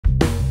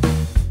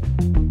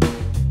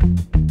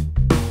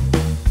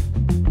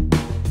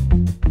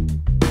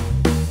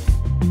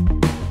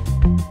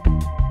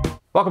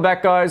Welcome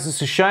back, guys,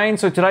 this is Shane.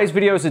 So today's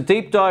video is a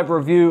deep dive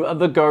review of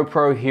the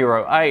GoPro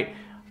Hero 8.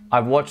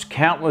 I've watched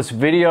countless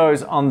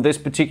videos on this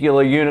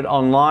particular unit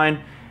online,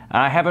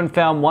 and I haven't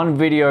found one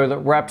video that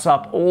wraps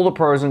up all the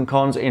pros and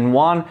cons in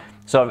one.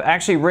 So I've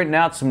actually written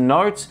out some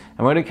notes,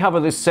 and we're going to cover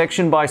this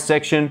section by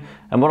section.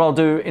 And what I'll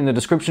do in the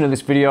description of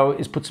this video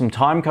is put some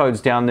time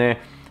codes down there.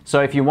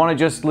 So if you want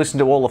to just listen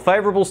to all the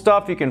favorable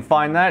stuff, you can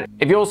find that.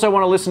 If you also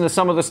want to listen to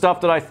some of the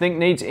stuff that I think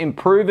needs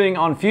improving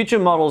on future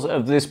models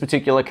of this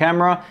particular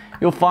camera,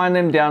 you'll find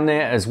them down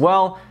there as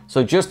well.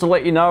 So just to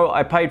let you know,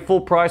 I paid full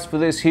price for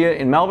this here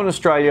in Melbourne,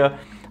 Australia.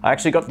 I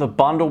actually got the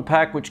bundle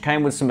pack, which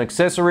came with some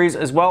accessories,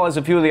 as well as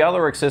a few of the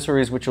other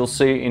accessories, which you'll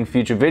see in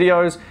future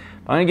videos.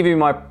 I'm going to give you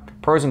my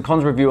pros and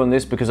cons review on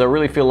this because I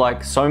really feel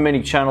like so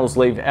many channels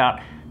leave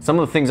out some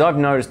of the things I've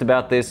noticed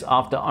about this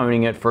after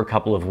owning it for a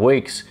couple of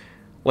weeks.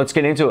 Let's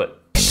get into it.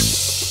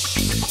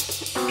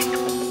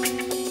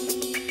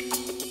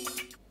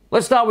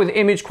 Let's start with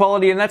image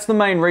quality, and that's the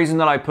main reason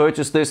that I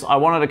purchased this. I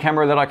wanted a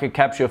camera that I could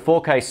capture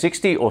 4K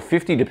 60 or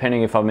 50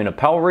 depending if I'm in a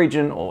PAL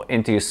region or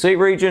NTSC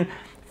region.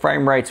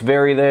 Frame rates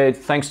vary there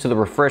thanks to the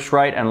refresh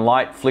rate and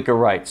light flicker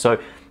rate. So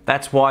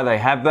that's why they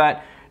have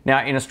that.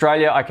 Now in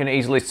Australia, I can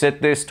easily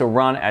set this to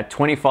run at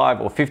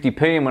 25 or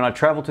 50p, and when I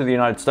travel to the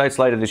United States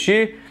later this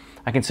year,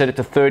 I can set it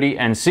to 30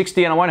 and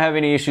 60 and I won't have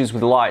any issues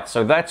with light,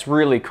 so that's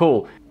really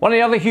cool. One of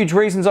the other huge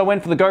reasons I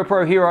went for the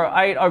GoPro Hero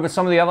 8 over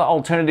some of the other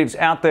alternatives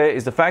out there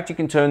is the fact you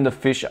can turn the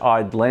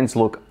fish-eyed lens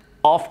look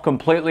off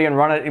completely and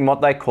run it in what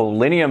they call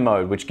linear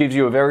mode, which gives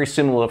you a very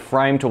similar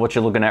frame to what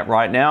you're looking at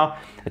right now.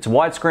 It's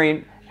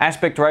widescreen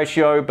aspect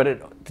ratio, but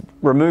it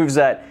removes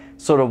that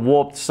sort of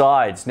warped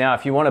sides. Now,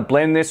 if you want to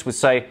blend this with,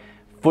 say,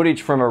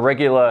 footage from a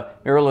regular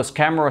mirrorless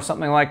camera or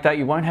something like that,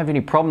 you won't have any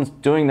problems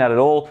doing that at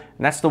all,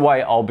 and that's the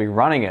way I'll be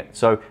running it.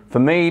 So for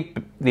me,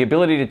 the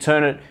ability to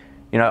turn it,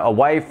 you know,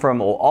 away from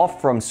or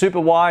off from super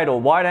wide or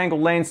wide angle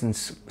lens and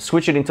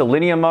switch it into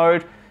linear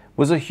mode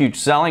was a huge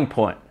selling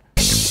point.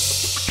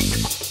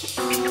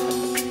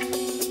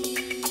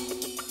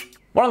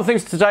 One of the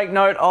things to take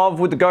note of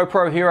with the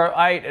GoPro Hero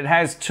 8, it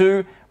has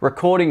two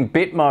recording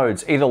bit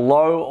modes, either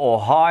low or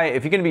high.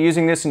 If you're going to be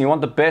using this and you want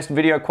the best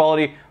video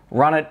quality,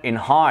 run it in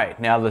high.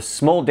 Now the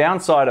small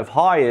downside of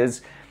high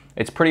is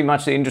it's pretty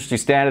much the industry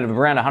standard of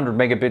around 100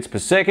 megabits per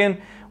second,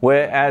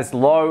 whereas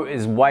low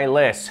is way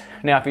less.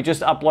 Now if you're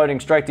just uploading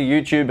straight to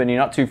YouTube and you're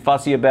not too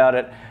fussy about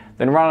it,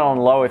 then run it on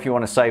low if you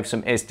want to save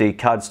some SD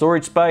card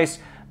storage space.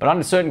 But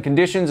under certain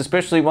conditions,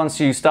 especially once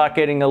you start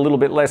getting a little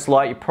bit less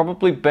light, you're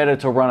probably better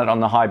to run it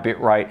on the high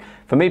bit rate.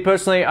 For me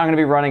personally, I'm going to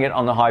be running it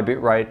on the high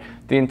bit rate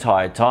the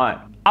entire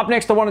time. Up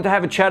next, I wanted to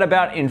have a chat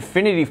about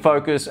infinity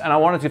focus, and I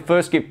wanted to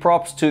first give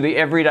props to the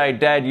Everyday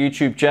Dad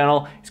YouTube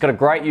channel. He's got a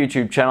great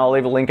YouTube channel. I'll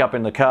leave a link up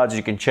in the cards,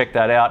 you can check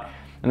that out.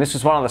 And this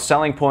was one of the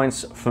selling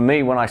points for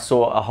me when I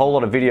saw a whole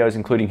lot of videos,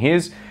 including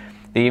his.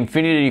 The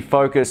infinity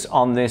focus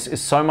on this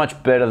is so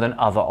much better than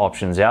other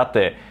options out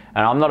there.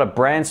 And I'm not a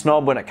brand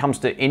snob when it comes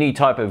to any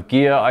type of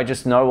gear. I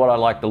just know what I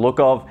like the look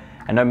of.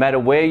 And no matter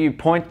where you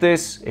point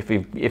this, if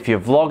you're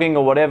vlogging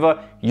or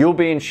whatever, you'll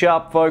be in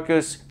sharp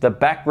focus. The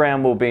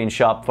background will be in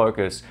sharp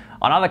focus.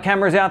 On other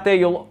cameras out there,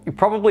 you'll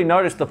probably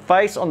notice the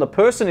face on the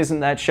person isn't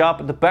that sharp,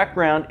 but the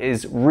background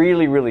is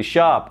really, really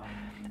sharp.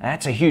 And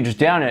that's a huge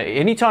downer.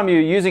 Anytime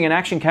you're using an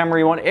action camera,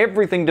 you want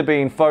everything to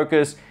be in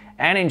focus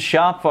and in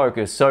sharp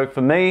focus. So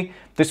for me,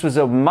 this was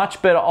a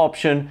much better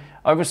option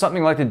over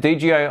something like the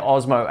DJI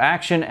Osmo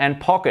Action and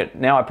Pocket.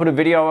 Now, I put a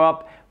video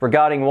up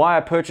regarding why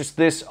I purchased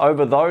this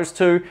over those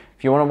two.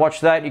 If you want to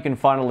watch that, you can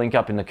find a link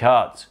up in the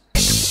cards.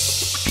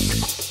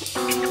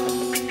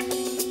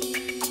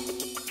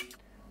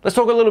 Let's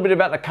talk a little bit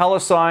about the color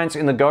science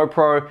in the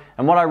GoPro,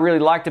 and what I really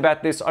liked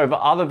about this over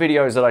other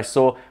videos that I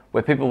saw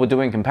where people were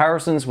doing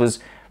comparisons was,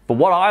 for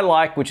what I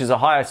like, which is a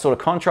higher sort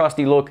of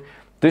contrasty look,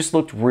 this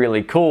looked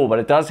really cool, but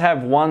it does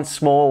have one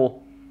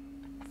small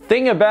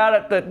thing about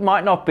it that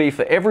might not be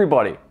for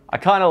everybody. I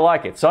kind of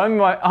like it. So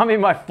I'm in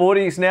my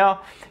 40s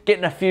now,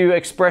 getting a few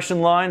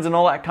expression lines and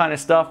all that kind of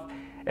stuff.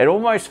 It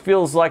almost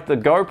feels like the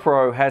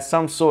GoPro has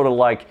some sort of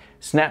like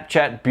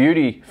Snapchat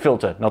beauty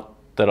filter. Not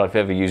that I've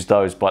ever used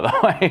those, by the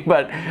way,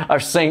 but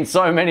I've seen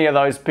so many of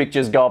those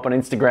pictures go up on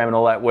Instagram and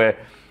all that where,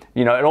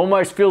 you know, it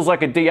almost feels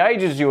like it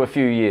de-ages you a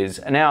few years.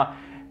 And now,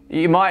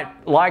 you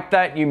might like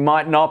that, you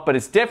might not, but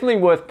it's definitely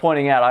worth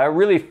pointing out. I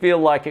really feel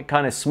like it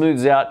kind of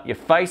smooths out your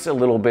face a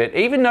little bit.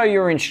 Even though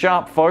you're in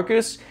sharp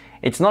focus,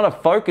 it's not a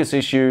focus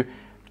issue.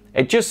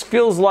 It just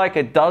feels like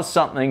it does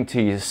something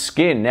to your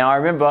skin. Now, I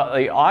remember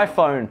the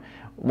iPhone,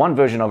 one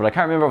version of it, I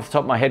can't remember off the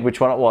top of my head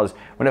which one it was,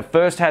 when it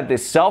first had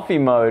this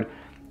selfie mode,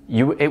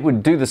 it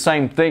would do the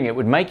same thing. It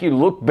would make you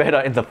look better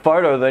in the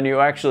photo than you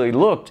actually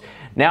looked.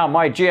 Now,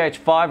 my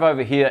GH5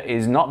 over here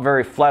is not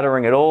very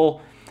flattering at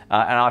all.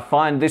 And I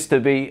find this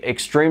to be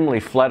extremely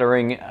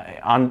flattering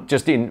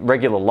just in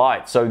regular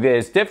light. So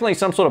there's definitely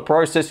some sort of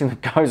processing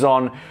that goes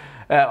on.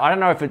 I don't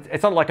know if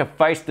it's not like a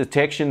face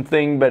detection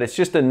thing, but it's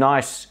just a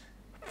nice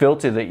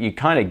filter that you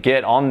kind of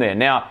get on there.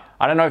 Now,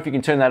 I don't know if you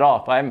can turn that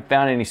off. I haven't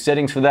found any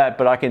settings for that,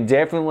 but I can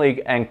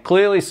definitely and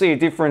clearly see a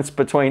difference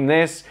between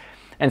this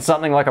and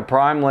something like a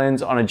prime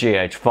lens on a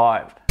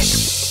GH5.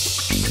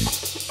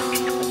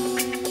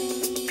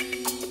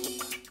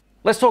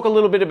 Let's talk a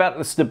little bit about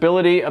the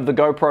stability of the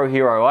GoPro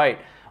Hero 8.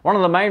 One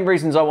of the main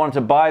reasons I wanted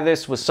to buy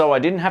this was so I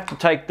didn't have to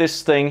take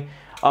this thing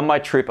on my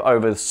trip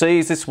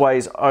overseas. This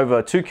weighs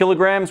over 2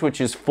 kilograms, which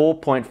is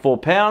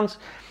 4.4 pounds,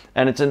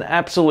 and it's an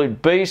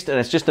absolute beast, and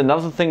it's just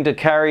another thing to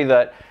carry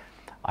that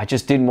I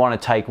just didn't want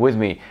to take with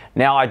me.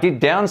 Now, I did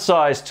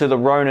downsize to the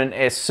Ronin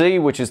SC,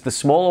 which is the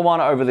smaller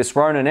one over this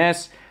Ronin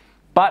S,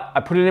 but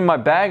I put it in my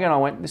bag and I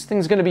went, this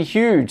thing's going to be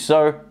huge.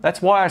 So that's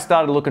why I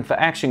started looking for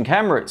action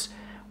cameras.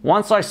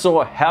 Once I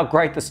saw how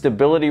great the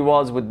stability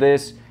was with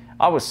this,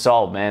 I was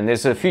sold, man.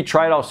 There's a few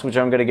trade-offs which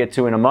I'm going to get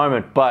to in a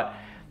moment, but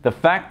the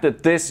fact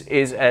that this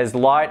is as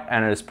light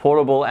and as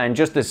portable and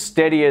just as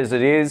steady as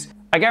it is,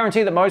 I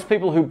guarantee that most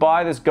people who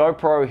buy this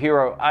GoPro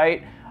Hero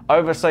 8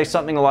 over, say,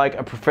 something like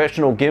a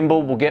professional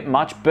gimbal will get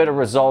much better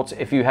results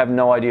if you have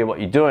no idea what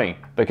you're doing,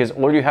 because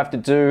all you have to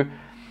do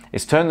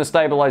is turn the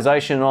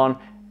stabilization on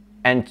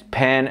and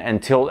pan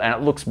and tilt, and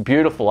it looks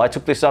beautiful. I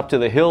took this up to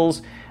the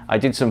hills. I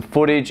did some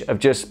footage of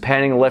just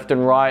panning left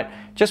and right,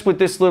 just with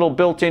this little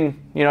built-in,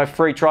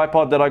 free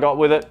tripod that I got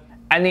with it.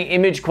 And the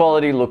image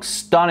quality looks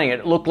stunning.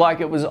 It looked like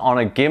it was on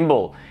a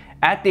gimbal,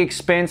 at the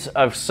expense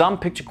of some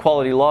picture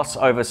quality loss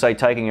over, say,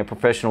 taking a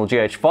professional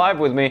GH5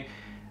 with me,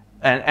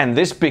 and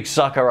this big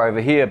sucker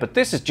over here. But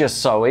this is just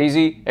so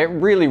easy. It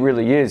really,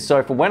 really is.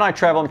 So for when I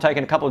travel, I'm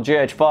taking a couple of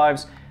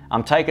GH5s,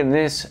 I'm taking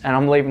this, and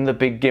I'm leaving the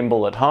big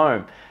gimbal at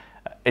home.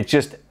 It's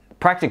just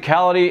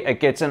practicality, it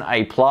gets an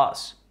A+.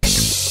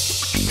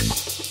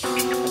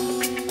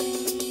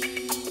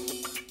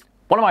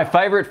 One of my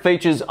favorite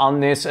features on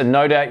this, and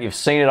no doubt you've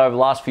seen it over the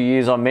last few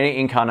years on many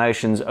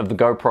incarnations of the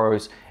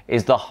GoPros,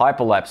 is the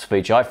Hyperlapse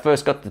feature. I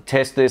first got to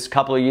test this a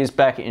couple of years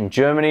back in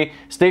Germany.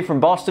 Steve from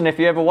Boston, if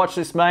you ever watch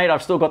this, mate,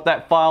 I've still got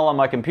that file on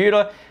my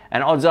computer,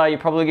 and odds are you're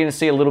probably going to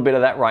see a little bit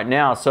of that right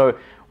now. So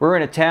we're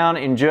in a town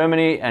in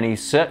Germany, and he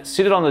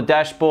seated on the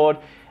dashboard,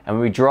 and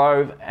we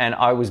drove, and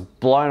I was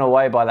blown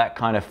away by that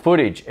kind of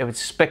footage. It was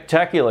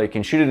spectacular. You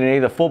can shoot it in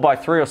either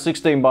 4x3 or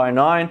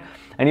 16x9.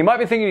 And you might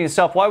be thinking to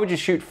yourself, why would you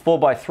shoot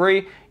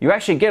 4x3? You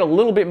actually get a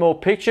little bit more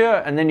picture,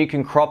 and then you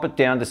can crop it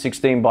down to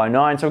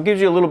 16x9. So it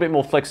gives you a little bit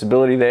more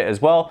flexibility there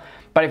as well.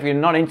 But if you're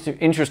not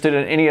interested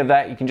in any of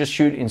that, you can just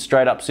shoot in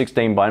straight up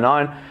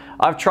 16x9.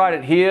 I've tried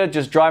it here,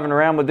 just driving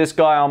around with this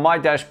guy on my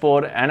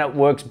dashboard, and it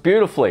works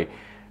beautifully.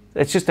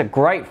 It's just a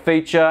great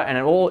feature, and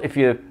if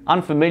you're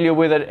unfamiliar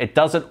with it, it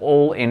does it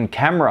all in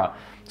camera.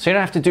 So you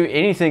don't have to do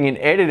anything in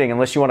editing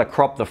unless you want to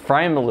crop the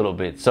frame a little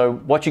bit. So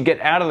what you get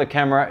out of the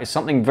camera is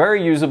something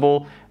very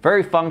usable,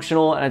 very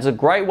functional, and it's a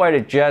great way to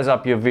jazz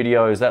up your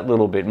videos that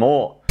little bit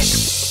more.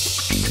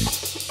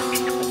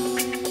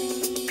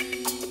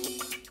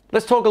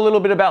 Let's talk a little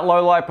bit about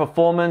low light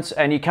performance,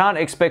 and you can't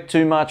expect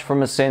too much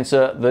from a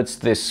sensor that's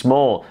this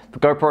small. The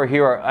GoPro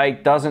Hero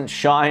 8 doesn't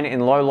shine in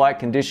low light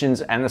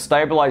conditions, and the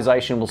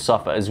stabilization will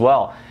suffer as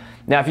well.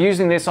 Now, if you're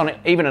using this on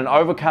even an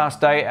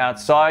overcast day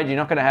outside, you're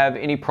not going to have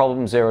any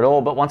problems there at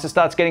all. But once it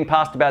starts getting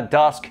past about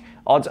dusk,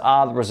 odds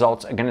are the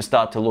results are going to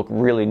start to look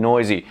really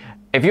noisy.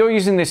 If you're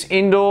using this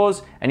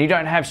indoors and you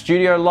don't have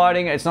studio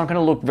lighting, it's not going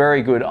to look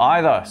very good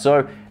either.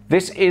 So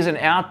this is an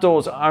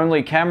outdoors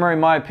only camera in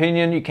my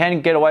opinion. You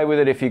can get away with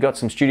it if you've got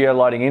some studio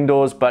lighting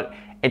indoors, but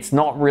it's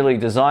not really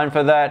designed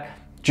for that.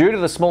 Due to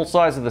the small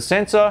size of the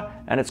sensor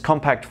and its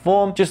compact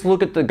form, just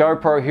look at the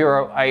GoPro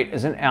Hero 8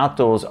 as an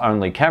outdoors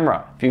only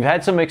camera. If you've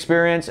had some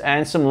experience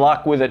and some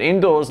luck with it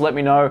indoors, let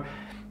me know.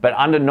 But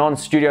under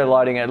non-studio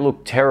lighting, it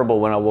looked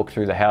terrible when I walked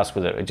through the house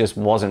with it. It just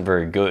wasn't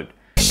very good.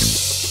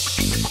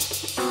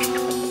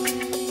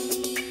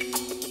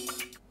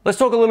 Let's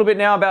talk a little bit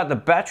now about the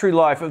battery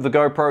life of the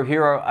GoPro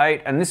Hero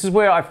 8, and this is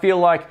where I feel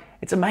like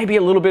it's maybe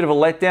a little bit of a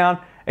letdown.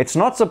 It's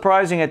not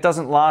surprising it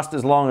doesn't last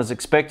as long as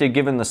expected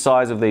given the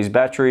size of these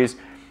batteries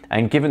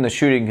and given the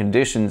shooting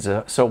conditions.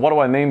 So what do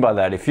I mean by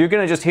that? If you're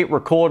going to just hit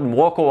record and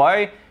walk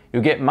away,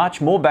 you'll get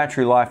much more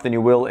battery life than you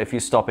will if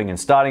you're stopping and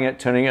starting it,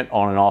 turning it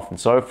on and off, and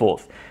so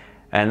forth.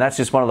 And that's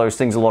just one of those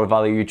things a lot of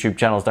other YouTube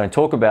channels don't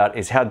talk about,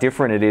 is how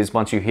different it is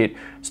once you hit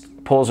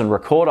pause and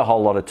record a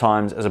whole lot of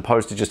times as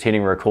opposed to just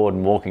hitting record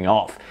and walking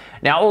off.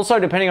 Now, also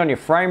depending on your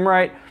frame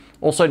rate,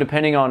 also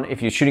depending on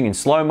if you're shooting in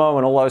slow-mo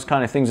and all those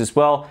kind of things as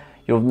well,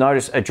 you'll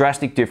notice a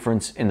drastic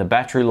difference in the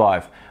battery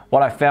life.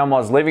 What I found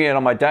was leaving it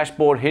on my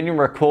dashboard, hitting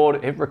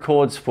record, it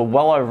records for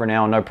well over an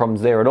hour, no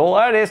problems there at all.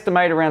 I'd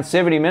estimate around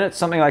 70 minutes,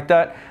 something like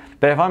that.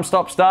 But if I'm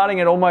starting,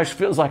 it almost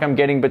feels like I'm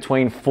getting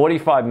between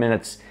 45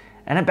 minutes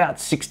and about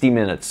 60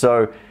 minutes.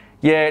 So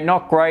yeah,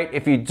 not great.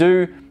 If you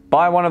do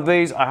buy one of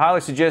these, I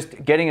highly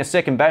suggest getting a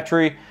second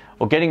battery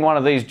or getting one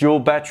of these dual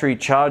battery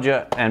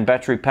charger and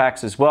battery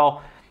packs as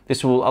well.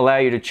 This will allow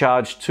you to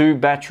charge 2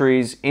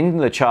 batteries in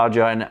the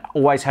charger and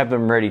always have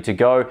them ready to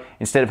go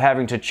instead of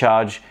having to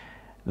charge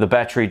the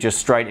battery just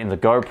straight in the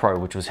GoPro,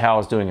 which was how I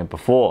was doing it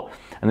before.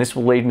 And this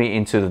will lead me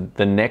into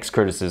the next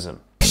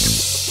criticism.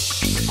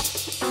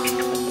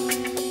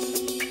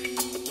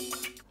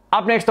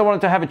 Up next, I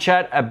wanted to have a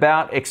chat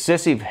about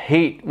excessive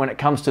heat when it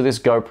comes to this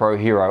GoPro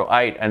Hero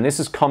 8, and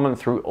this is common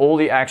through all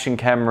the action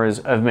cameras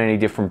of many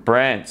different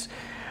brands.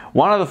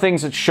 One of the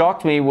things that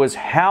shocked me was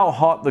how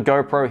hot the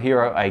GoPro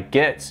Hero 8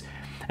 gets,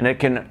 and it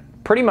can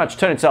pretty much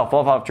turn itself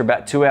off after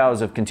about 2 hours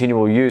of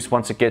continual use.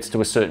 Once it gets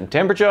to a certain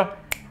temperature,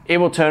 it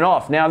will turn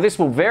off. Now this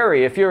will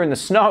vary. If you're in the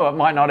snow, it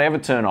might not ever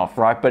turn off,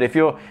 right? But if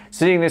you're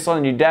sitting this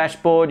on your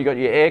dashboard, you got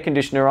your air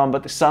conditioner on,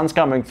 but the sun's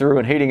coming through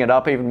and heating it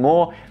up even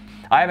more.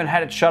 I haven't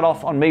had it shut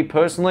off on me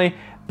personally,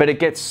 but it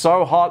gets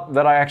so hot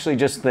that I actually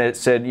just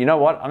said, you know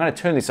what, I'm gonna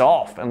turn this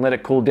off and let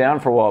it cool down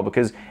for a while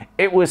because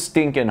it was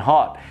stinking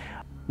hot.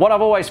 What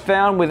I've always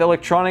found with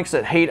electronics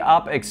that heat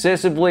up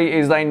excessively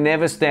is they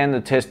never stand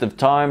the test of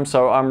time,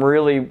 so I'm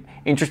really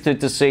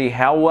interested to see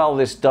how well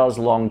this does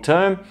long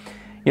term.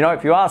 You know,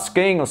 if you are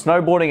skiing or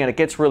snowboarding and it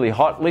gets really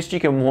hot, at least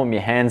you can warm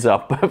your hands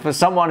up. But for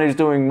someone who's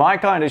doing my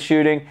kind of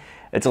shooting,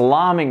 it's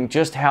alarming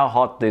just how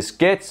hot this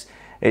gets.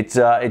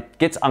 It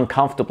gets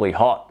uncomfortably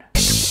hot.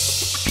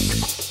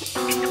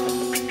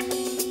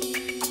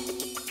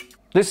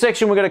 This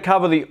section we're going to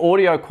cover the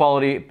audio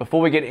quality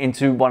before we get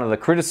into one of the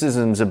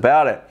criticisms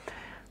about it.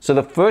 So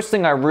the first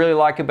thing I really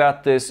like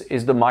about this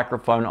is the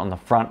microphone on the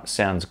front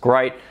sounds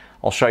great.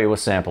 I'll show you a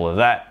sample of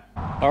that.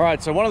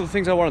 Alright, so one of the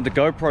things I wanted the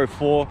GoPro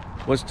for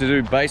was to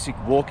do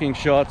basic walking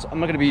shots.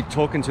 I'm not going to be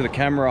talking to the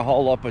camera a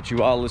whole lot, but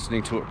you are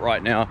listening to it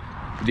right now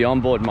with the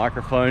onboard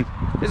microphone.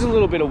 There's a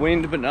little bit of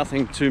wind, but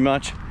nothing too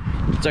much.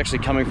 It's actually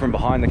coming from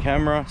behind the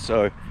camera,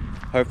 so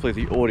hopefully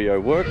the audio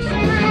works.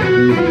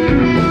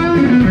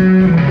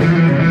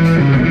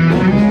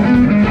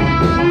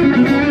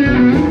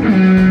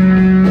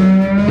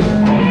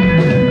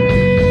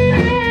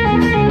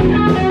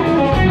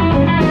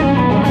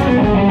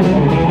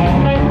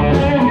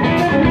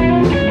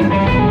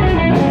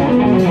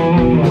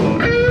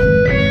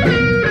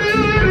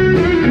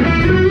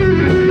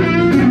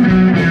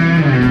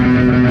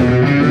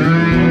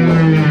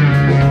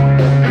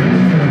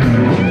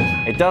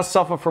 Does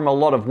suffer from a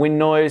lot of wind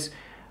noise.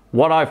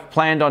 What I've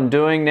planned on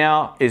doing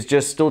now is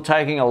just still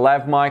taking a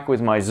lav mic with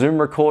my zoom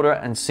recorder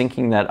and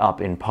syncing that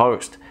up in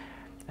post.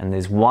 And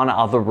there's one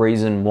other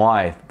reason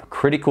why. The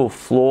critical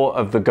flaw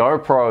of the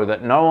GoPro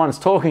that no one's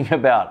talking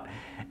about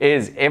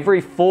is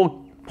every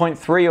 4.3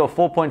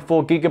 or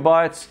 4.4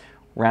 gigabytes,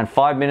 around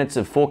 5 minutes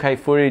of 4K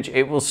footage,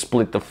 it will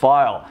split the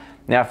file.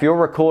 Now if you're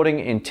recording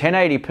in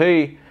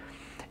 1080p,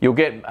 you'll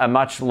get a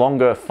much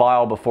longer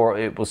file before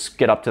it will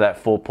get up to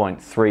that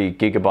 4.3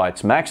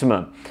 gigabytes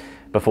maximum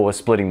before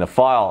splitting the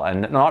file.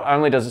 And not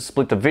only does it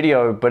split the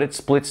video, but it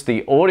splits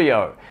the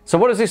audio. So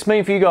what does this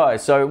mean for you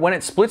guys? So when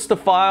it splits the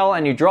file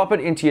and you drop it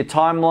into your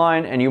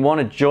timeline and you want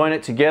to join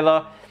it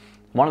together,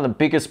 one of the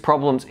biggest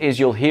problems is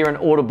you'll hear an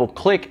audible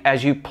click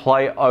as you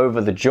play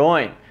over the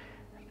join.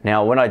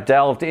 Now, when I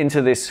delved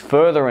into this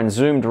further and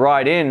zoomed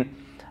right in,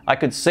 I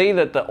could see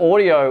that the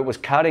audio was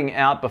cutting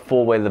out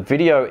before where the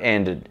video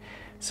ended.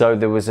 So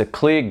there was a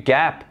clear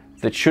gap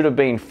that should have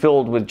been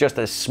filled with just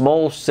a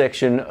small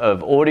section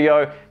of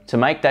audio to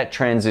make that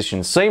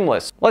transition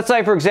seamless. Let's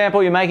say, for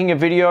example, you're making a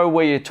video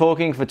where you're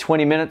talking for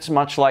 20 minutes,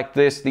 much like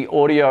this. The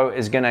audio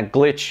is going to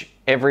glitch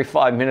every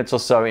 5 minutes or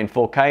so in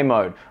 4K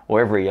mode,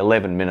 or every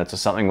 11 minutes or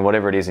something,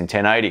 whatever it is in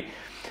 1080.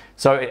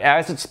 So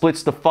as it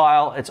splits the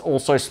file, it's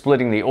also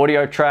splitting the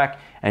audio track.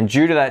 And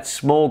due to that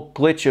small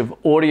glitch of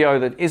audio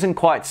that isn't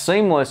quite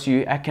seamless,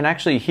 you can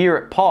actually hear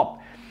it pop.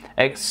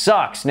 It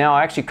sucks. Now,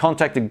 I actually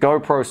contacted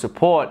GoPro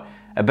support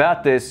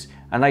about this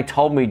and they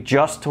told me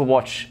just to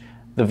watch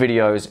the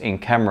videos in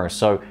camera.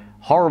 So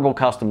horrible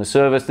customer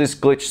service. This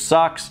glitch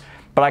sucks,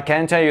 but I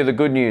can tell you the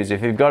good news.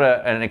 If you've got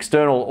an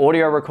external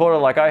audio recorder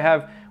like I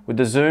have with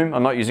the Zoom,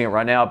 I'm not using it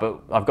right now, but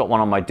I've got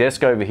one on my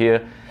desk over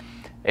here.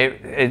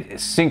 It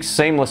syncs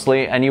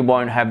seamlessly and you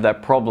won't have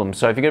that problem.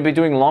 So if you're going to be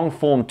doing long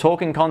form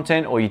talking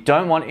content or you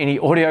don't want any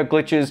audio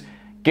glitches,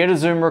 get a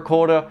Zoom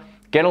recorder,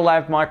 get a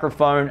lav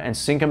microphone and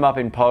sync them up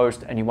in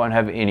post and you won't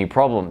have any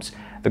problems.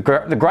 The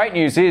great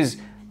news is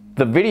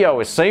the video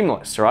is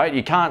seamless, right?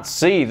 You can't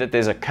see that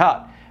there's a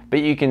cut,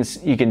 but you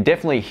can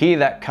definitely hear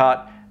that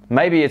cut.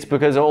 Maybe it's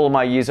because of all of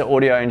my years of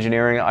audio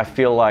engineering, I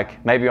feel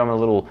like maybe I'm a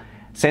little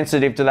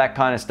sensitive to that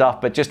kind of stuff,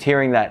 but just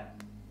hearing that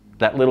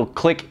little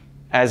click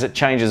as it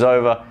changes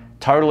over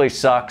totally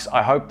sucks.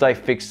 I hope they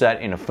fix that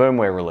in a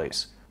firmware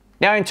release.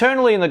 Now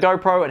internally in the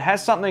GoPro, it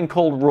has something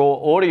called raw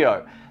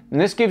audio. And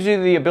this gives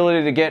you the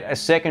ability to get a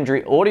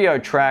secondary audio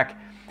track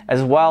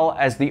as well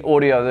as the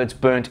audio that's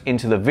burnt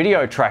into the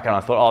video track. And I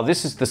thought, oh,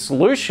 this is the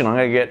solution. I'm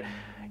gonna get,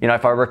 you know,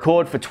 if I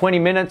record for 20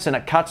 minutes and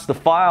it cuts the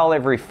file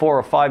every 4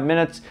 or 5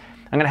 minutes,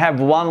 I'm gonna have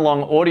one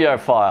long audio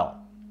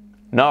file.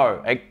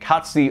 No, it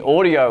cuts the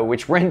audio,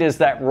 which renders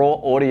that raw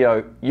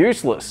audio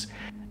useless.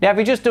 Now, if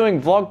you're just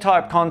doing vlog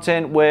type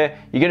content where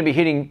you're gonna be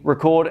hitting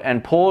record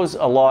and pause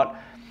a lot,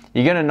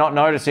 you're gonna not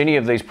notice any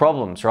of these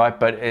problems, right?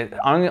 But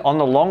only on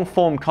the long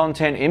form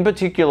content in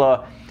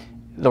particular,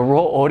 the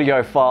raw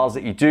audio files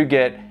that you do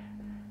get,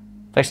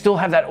 they still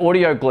have that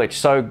audio glitch.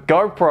 So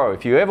GoPro,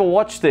 if you ever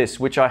watch this,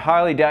 which I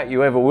highly doubt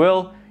you ever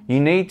will, you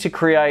need to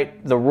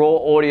create the raw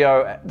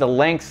audio the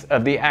length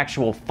of the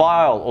actual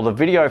file or the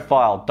video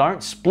file.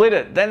 Don't split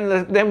it,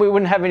 then we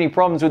wouldn't have any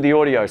problems with the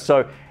audio.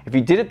 So if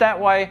you did it that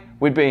way,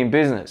 we'd be in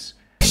business.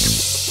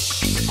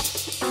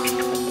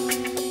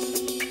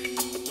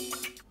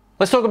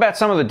 Let's talk about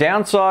some of the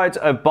downsides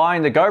of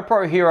buying the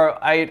GoPro Hero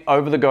 8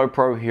 over the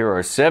GoPro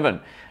Hero 7.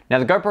 Now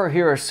the GoPro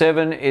Hero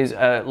 7 is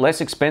a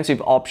less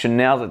expensive option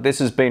now that this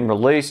has been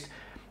released.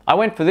 I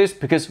went for this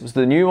because it was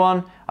the new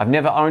one. I've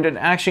never owned an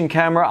action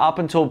camera up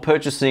until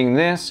purchasing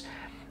this.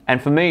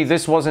 And for me,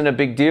 this wasn't a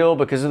big deal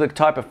because of the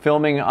type of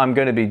filming I'm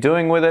going to be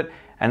doing with it.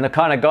 And the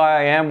kind of guy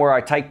I am where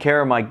I take care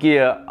of my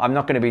gear, I'm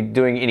not going to be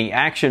doing any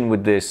action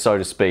with this, so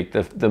to speak.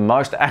 The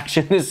most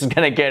action this is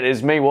going to get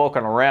is me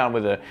walking around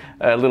with a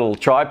little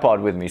tripod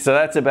with me. So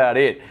that's about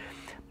it.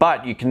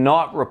 But you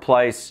cannot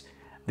replace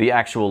the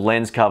actual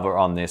lens cover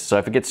on this. So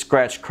if it gets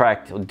scratched,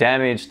 cracked, or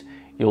damaged,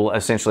 you'll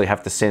essentially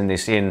have to send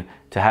this in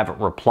to have it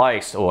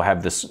replaced or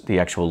have the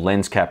actual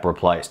lens cap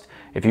replaced.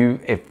 If you're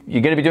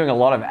going to be doing a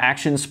lot of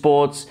action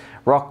sports,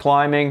 rock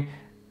climbing,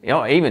 you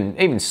know, even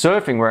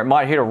surfing where it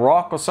might hit a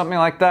rock or something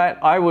like that,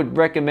 I would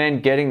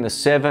recommend getting the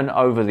 7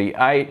 over the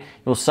 8.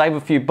 You'll save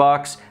a few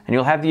bucks and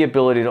you'll have the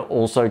ability to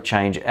also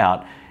change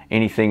out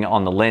anything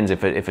on the lens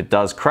if it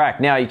does crack.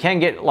 Now you can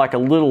get like a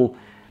little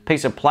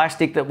piece of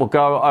plastic that will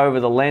go over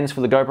the lens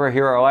for the GoPro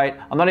Hero 8.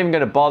 I'm not even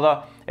going to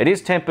bother. It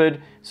is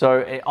tempered,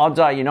 so odds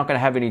are you're not going to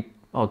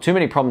have too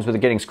many problems with it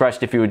getting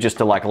scratched if you were just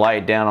to like lay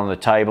it down on the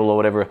table or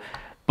whatever.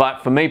 But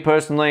for me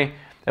personally,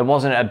 it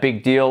wasn't a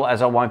big deal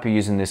as I won't be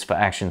using this for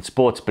action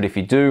sports. But if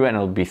you do and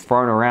it'll be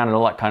thrown around and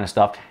all that kind of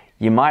stuff,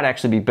 you might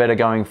actually be better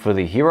going for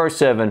the Hero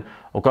 7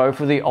 or go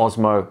for the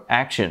Osmo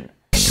Action.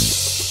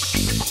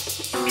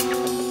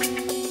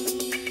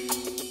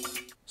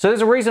 So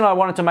there's a reason I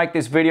wanted to make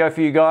this video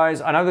for you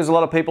guys. I know there's a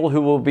lot of people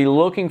who will be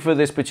looking for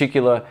this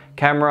particular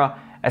camera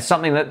as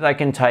something that they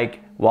can take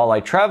while they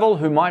travel,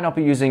 who might not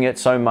be using it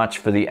so much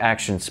for the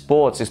action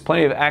sports. There's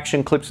plenty of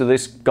action clips of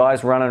this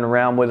guys running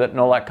around with it and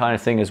all that kind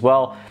of thing as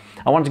well.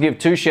 I want to give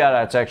 2 shout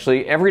outs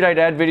actually. Everyday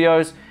Dad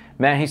Videos,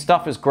 man, his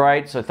stuff is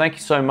great. So thank you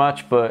so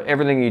much for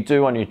everything you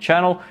do on your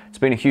channel. It's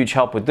been a huge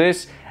help with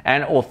this.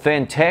 And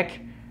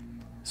Authentic,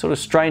 sort of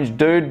strange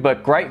dude,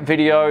 but great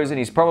videos, and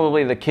he's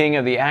probably the king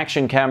of the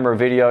action camera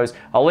videos.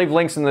 I'll leave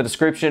links in the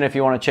description if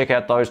you want to check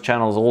out those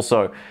channels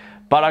also.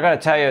 But I gotta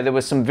tell you, there were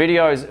some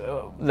videos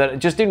that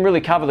just didn't really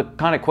cover the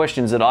kind of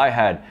questions that I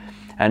had.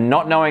 And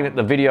not knowing that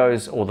the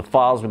videos or the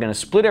files were gonna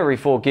split every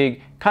 4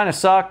 gig kind of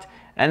sucked.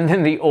 And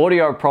then the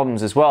audio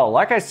problems as well.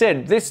 Like I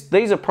said,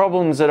 these are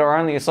problems that are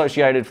only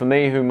associated for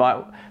me,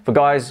 for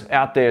guys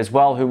out there as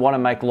well who want to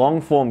make long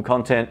form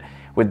content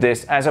with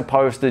this as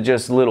opposed to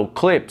just little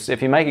clips.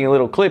 If you're making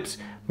little clips,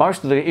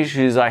 most of the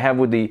issues I have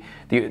with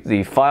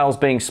the files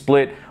being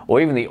split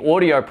or even the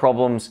audio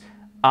problems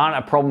aren't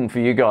a problem for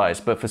you guys.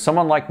 But for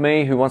someone like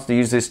me who wants to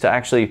use this to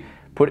actually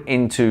put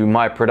into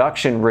my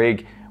production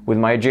rig with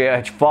my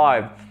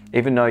GH5,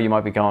 even though you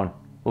might be going,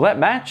 will that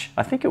match?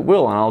 I think it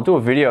will, and I'll do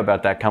a video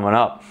about that coming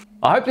up.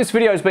 I hope this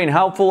video has been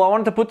helpful. I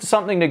wanted to put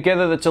something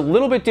together that's a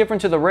little bit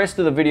different to the rest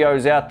of the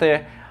videos out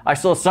there. I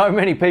saw so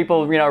many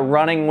people, you know,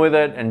 running with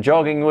it and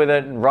jogging with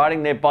it and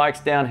riding their bikes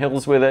down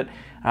hills with it.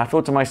 And I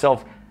thought to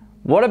myself,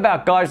 what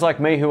about guys like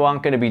me who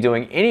aren't going to be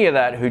doing any of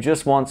that, who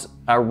just wants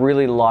a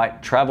really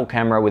light travel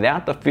camera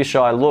without the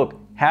fisheye look?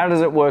 How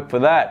does it work for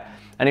that?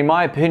 And in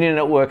my opinion,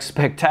 it works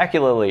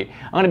spectacularly.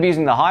 I'm going to be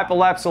using the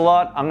Hyperlapse a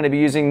lot. I'm going to be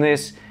using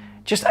this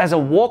just as a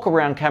walk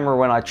around camera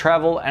when I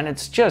travel, and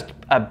it's just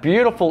a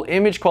beautiful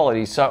image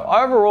quality. So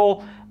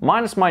overall,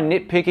 minus my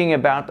nitpicking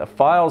about the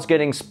files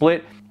getting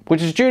split,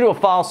 which is due to a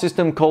file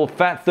system called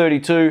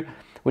FAT32,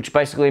 which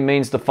basically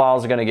means the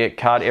files are going to get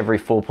cut every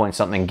 4 point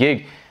something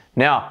gig.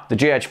 Now, the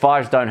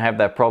GH5s don't have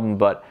that problem,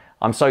 but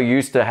I'm so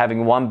used to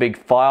having one big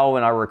file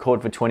when I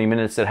record for 20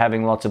 minutes that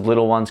having lots of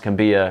little ones can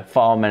be a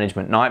file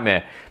management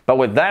nightmare. But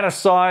with that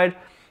aside,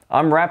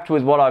 I'm wrapped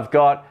with what I've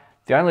got.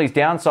 The only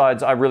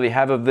downsides I really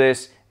have of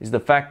this is the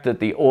fact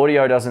that the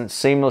audio doesn't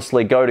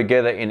seamlessly go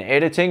together in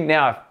editing.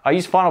 Now, I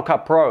use Final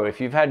Cut Pro.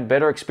 If you've had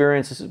better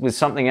experiences with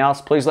something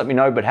else, please let me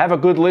know, but have a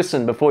good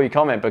listen before you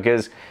comment,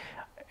 because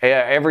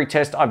every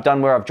test I've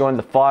done where I've joined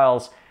the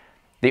files,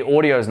 the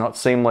audio is not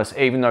seamless,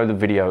 even though the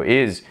video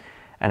is,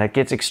 and it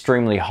gets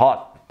extremely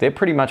hot. They're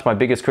pretty much my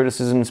biggest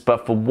criticisms,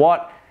 but for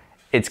what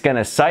it's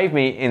gonna save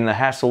me in the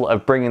hassle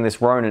of bringing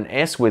this Ronin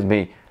S with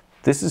me,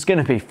 this is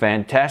gonna be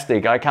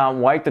fantastic. I can't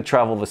wait to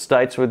travel the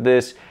States with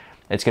this.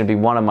 It's going to be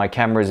one of my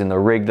cameras in the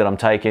rig that I'm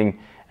taking,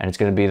 and it's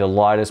going to be the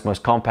lightest,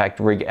 most compact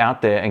rig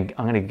out there, and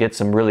I'm going to get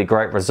some really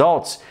great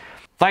results.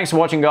 Thanks for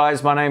watching,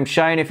 guys. My name's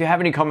Shane. If you have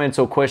any comments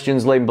or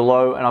questions, leave them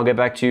below and I'll get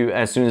back to you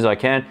as soon as I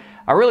can.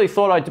 I really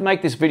thought I'd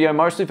make this video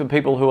mostly for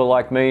people who are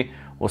like me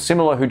or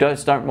similar, who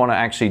don't want to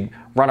actually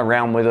run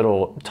around with it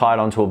or tie it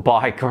onto a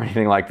bike or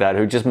anything like that,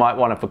 who just might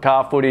want it for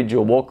car footage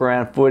or walk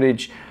around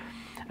footage.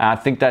 I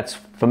think that's,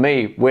 for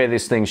me, where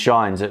this thing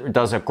shines. It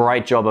does a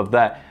great job of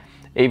that,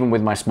 even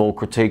with my small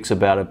critiques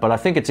about it. But I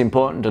think it's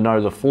important to know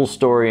the full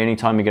story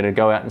anytime you're going to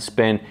go out and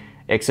spend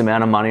X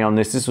amount of money on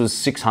this. This was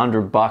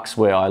 $600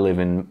 where I live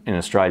in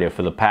Australia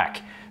for the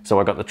pack. So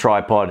I got the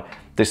tripod,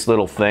 this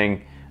little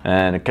thing,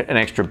 and an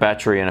extra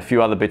battery and a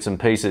few other bits and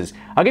pieces.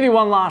 I'll give you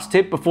one last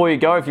tip before you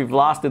go if you've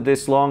lasted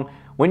this long.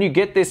 When you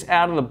get this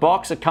out of the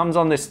box, it comes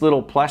on this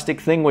little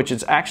plastic thing, which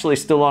is actually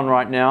still on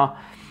right now.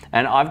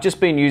 And I've just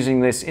been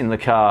using this in the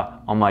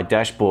car on my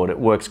dashboard. It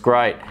works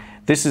great.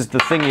 This is the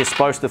thing you're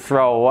supposed to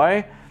throw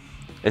away.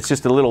 It's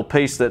just a little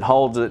piece that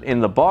holds it in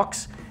the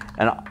box.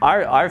 And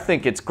I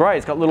think it's great.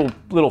 It's got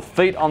little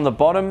feet on the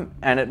bottom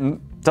and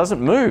it doesn't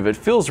move. It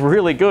feels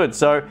really good.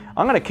 So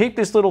I'm gonna keep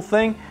this little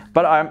thing,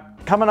 but I'm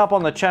coming up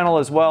on the channel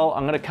as well.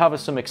 I'm gonna cover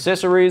some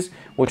accessories,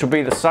 which will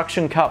be the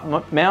suction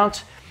cup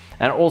mount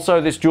and also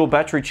this dual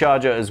battery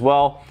charger as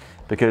well,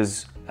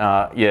 because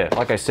yeah,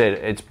 like I said,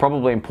 it's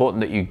probably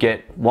important that you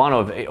get one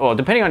of, or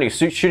depending on your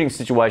shooting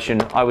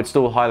situation, I would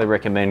still highly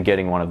recommend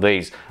getting one of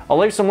these. I'll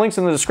leave some links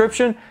in the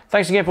description.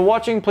 Thanks again for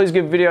watching. Please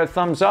give the video a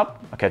thumbs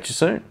up. I'll catch you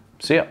soon.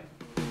 See ya.